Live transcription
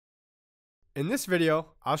In this video,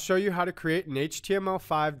 I'll show you how to create an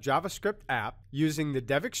HTML5 JavaScript app using the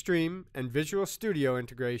DevExtreme and Visual Studio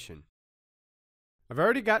integration. I've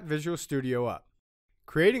already got Visual Studio up.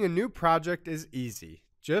 Creating a new project is easy.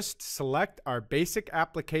 Just select our basic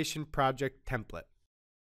application project template.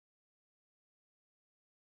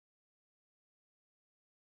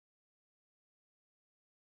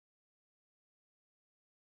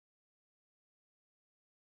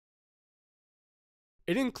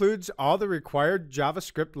 It includes all the required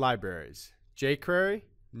JavaScript libraries: jQuery,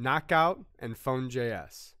 Knockout, and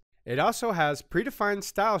Phone.js. It also has predefined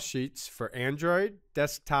style sheets for Android,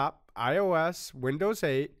 desktop, iOS, Windows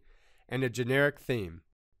 8, and a generic theme.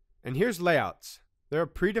 And here's layouts. There are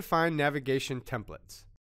predefined navigation templates.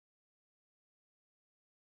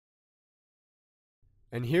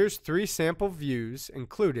 And here's 3 sample views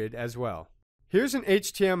included as well. Here's an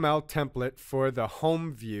HTML template for the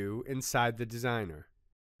home view inside the designer.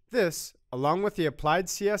 This, along with the applied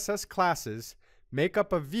CSS classes, make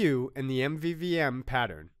up a view in the MVVM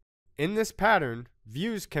pattern. In this pattern,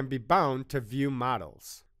 views can be bound to view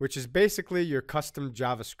models, which is basically your custom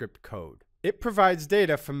JavaScript code. It provides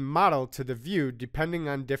data from the model to the view depending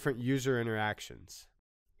on different user interactions.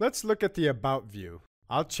 Let's look at the About view.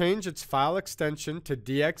 I'll change its file extension to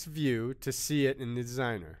DXView to see it in the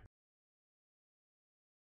designer.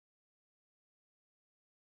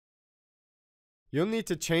 You'll need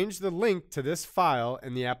to change the link to this file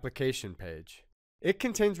in the application page. It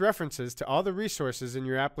contains references to all the resources in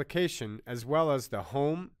your application as well as the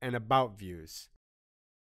Home and About views.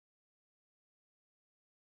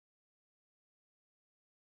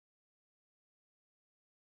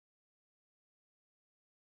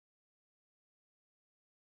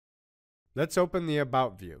 Let's open the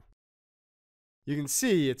About view. You can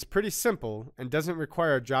see it's pretty simple and doesn't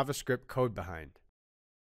require JavaScript code behind.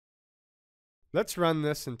 Let's run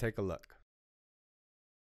this and take a look.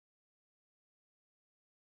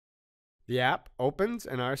 The app opens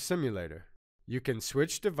in our simulator. You can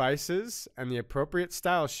switch devices and the appropriate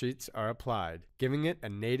style sheets are applied, giving it a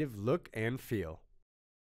native look and feel.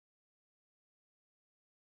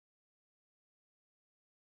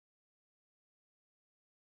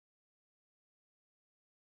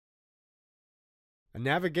 A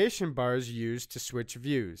navigation bar is used to switch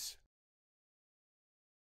views.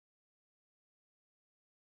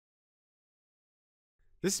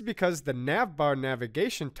 This is because the navbar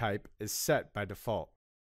navigation type is set by default.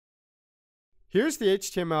 Here's the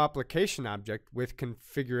HTML application object with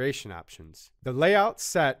configuration options. The layout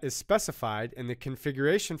set is specified in the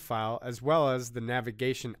configuration file as well as the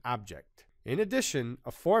navigation object. In addition,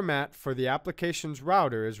 a format for the application's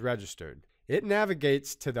router is registered. It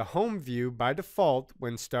navigates to the home view by default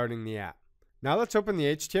when starting the app. Now let's open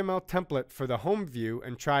the HTML template for the home view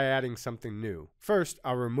and try adding something new. First,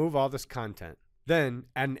 I'll remove all this content. Then,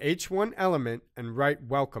 add an H1 element and write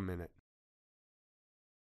welcome in it.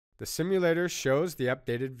 The simulator shows the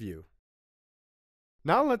updated view.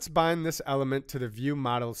 Now let's bind this element to the view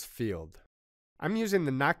models field. I'm using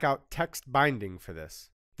the Knockout text binding for this.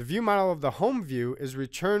 The view model of the home view is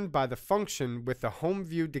returned by the function with the home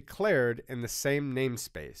view declared in the same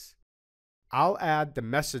namespace. I'll add the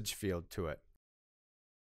message field to it.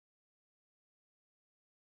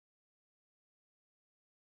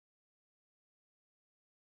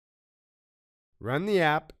 Run the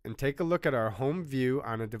app and take a look at our home view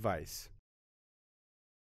on a device.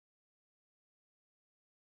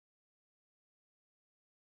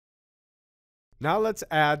 Now let's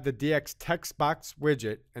add the DX text box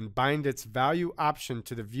widget and bind its value option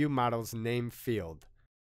to the view model's name field.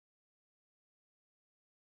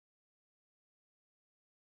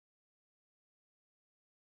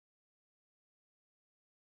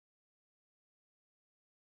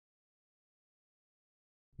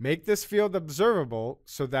 Make this field observable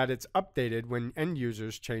so that it's updated when end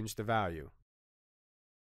users change the value.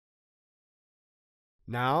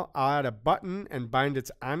 Now I'll add a button and bind its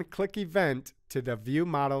onClick event to the view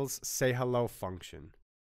model's Say Hello function.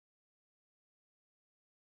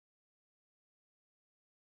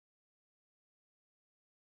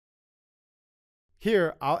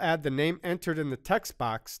 Here, I'll add the name entered in the text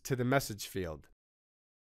box to the message field.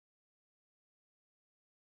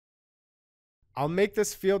 I'll make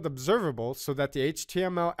this field observable so that the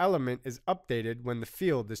HTML element is updated when the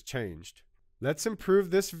field is changed. Let's improve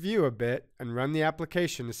this view a bit and run the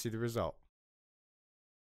application to see the result.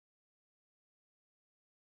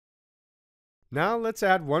 Now let's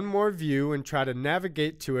add one more view and try to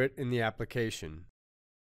navigate to it in the application.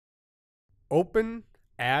 Open,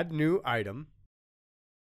 Add New Item.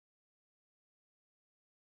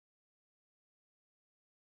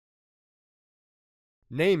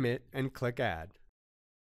 name it, and click Add.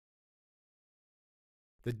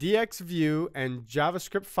 The DX view and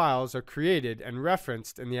JavaScript files are created and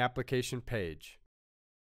referenced in the application page.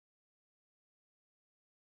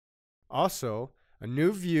 Also, a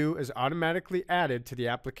new view is automatically added to the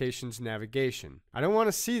application's navigation. I don't want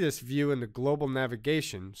to see this view in the global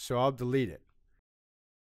navigation, so I'll delete it.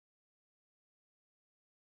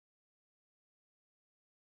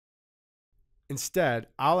 Instead,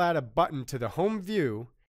 I'll add a button to the home view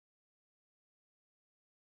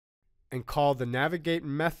and call the navigate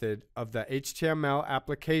method of the HTML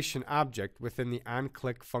application object within the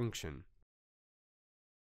onClick function.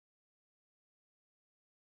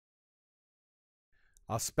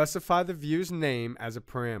 I'll specify the view's name as a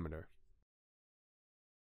parameter.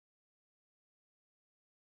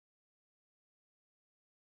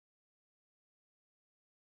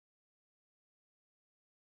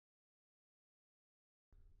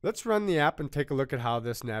 Let's run the app and take a look at how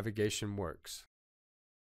this navigation works.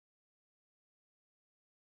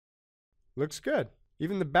 Looks good.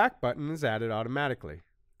 Even the back button is added automatically.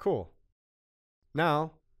 Cool.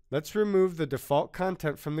 Now, let's remove the default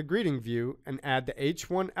content from the greeting view and add the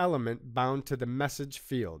H1 element bound to the message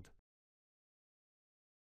field.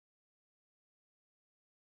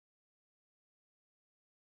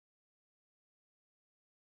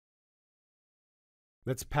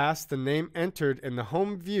 Let's pass the name entered in the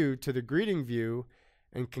home view to the greeting view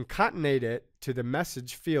and concatenate it to the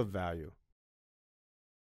message field value.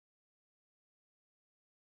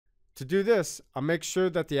 To do this, I'll make sure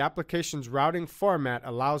that the application's routing format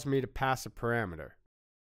allows me to pass a parameter.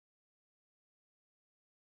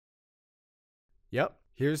 Yep,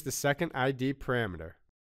 here's the second ID parameter.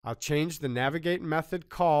 I'll change the navigate method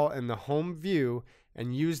call in the home view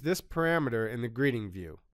and use this parameter in the greeting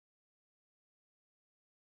view.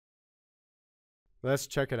 Let's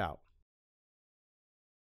check it out.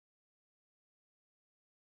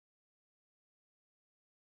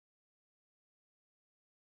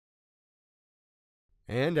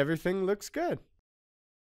 And everything looks good.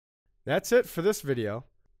 That's it for this video.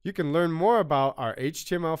 You can learn more about our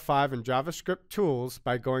HTML5 and JavaScript tools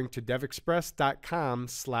by going to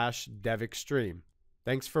devexpress.com/DevExtreme.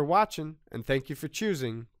 Thanks for watching, and thank you for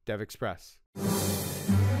choosing DevExpress.